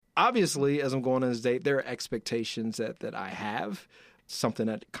obviously, as I'm going on this date, there are expectations that I have, something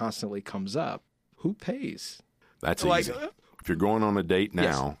that constantly comes up. Who pays? That's easy. If you're going on a date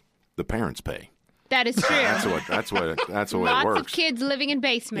now, the parents pay. That is true. That's what it works. Lots of kids living in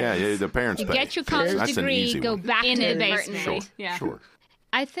basements. Yeah, the parents pay. Get your college degree, go back to the basement. Sure.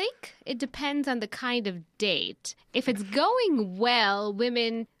 I think it depends on the kind of date. If it's going well,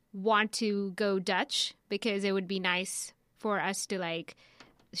 women want to go Dutch because it would be nice for us to like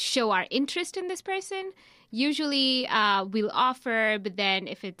show our interest in this person. Usually we'll offer, but then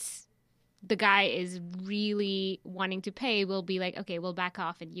if the guy is really wanting to pay, we'll be like, okay, we'll back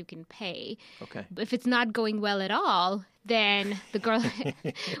off and you can pay. Okay. But if it's not going well at all, then the girl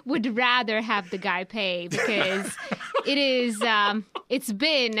would rather have the guy pay because it's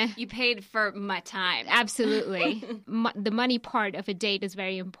been... You paid for my time. Absolutely. The money part of a date is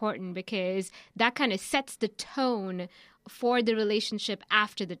very important because that kind of sets the tone for the relationship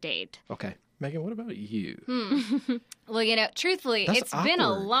after the date. Okay. Megan, what about you? Well, truthfully, That's been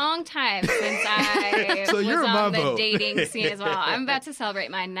a long time since I So was you're on the Mambo. dating scene as well. I'm about to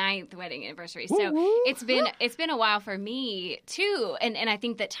celebrate my 9th wedding anniversary. So it's been a while for me, too. And I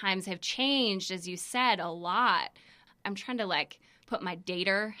think that times have changed, as you said, a lot. I'm trying to, put my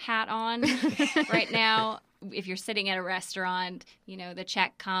dater hat on right now. If you're sitting at a restaurant, the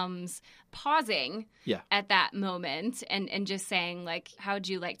check comes, pausing at that moment and just saying, how would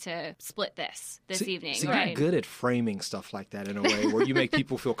you like to split this evening? So you're good at framing stuff like that in a way where you make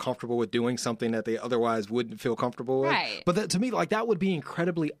people feel comfortable with doing something that they otherwise wouldn't feel comfortable with. Right. But to me, that would be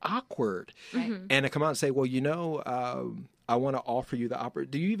incredibly awkward. Right. And to come out and say, well, I want to offer you the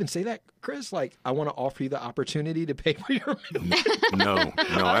opportunity. Do you even say that, Chris? I want to offer you the opportunity to pay for your meal. No.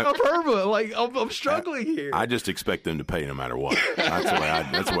 I'm struggling here. I just expect them to pay no matter what.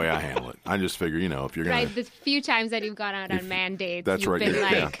 That's the way I handle it. I just figure, if you're going to... Right, the few times that you've gone out on mandates, that's you've right. been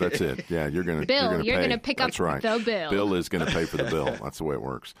Yeah, that's it. Yeah, you're going to Bill, you're going to pick that's up right. the bill. Bill is going to pay for the bill. That's the way it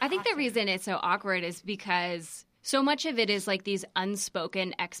works. I think the reason it's so awkward is because so much of it is these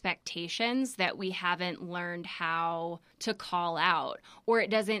unspoken expectations that we haven't learned how to call out, or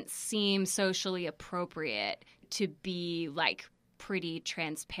it doesn't seem socially appropriate to be pretty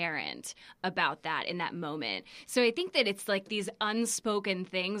transparent about that in that moment. So I think that it's these unspoken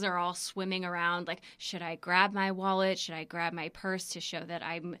things are all swimming around. Should I grab my wallet? Should I grab my purse to show that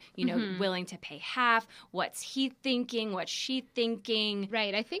I'm, willing to pay half? What's he thinking? What's she thinking?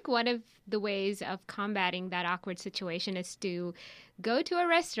 Right. I think one of the ways of combating that awkward situation is to go to a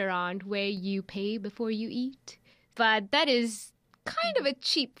restaurant where you pay before you eat. But that is kind of a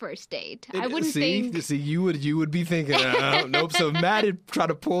cheap first date. I wouldn't think. See, you would be thinking, nope. So if Matt had tried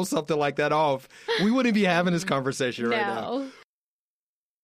to pull something like that off, we wouldn't be having this conversation right now.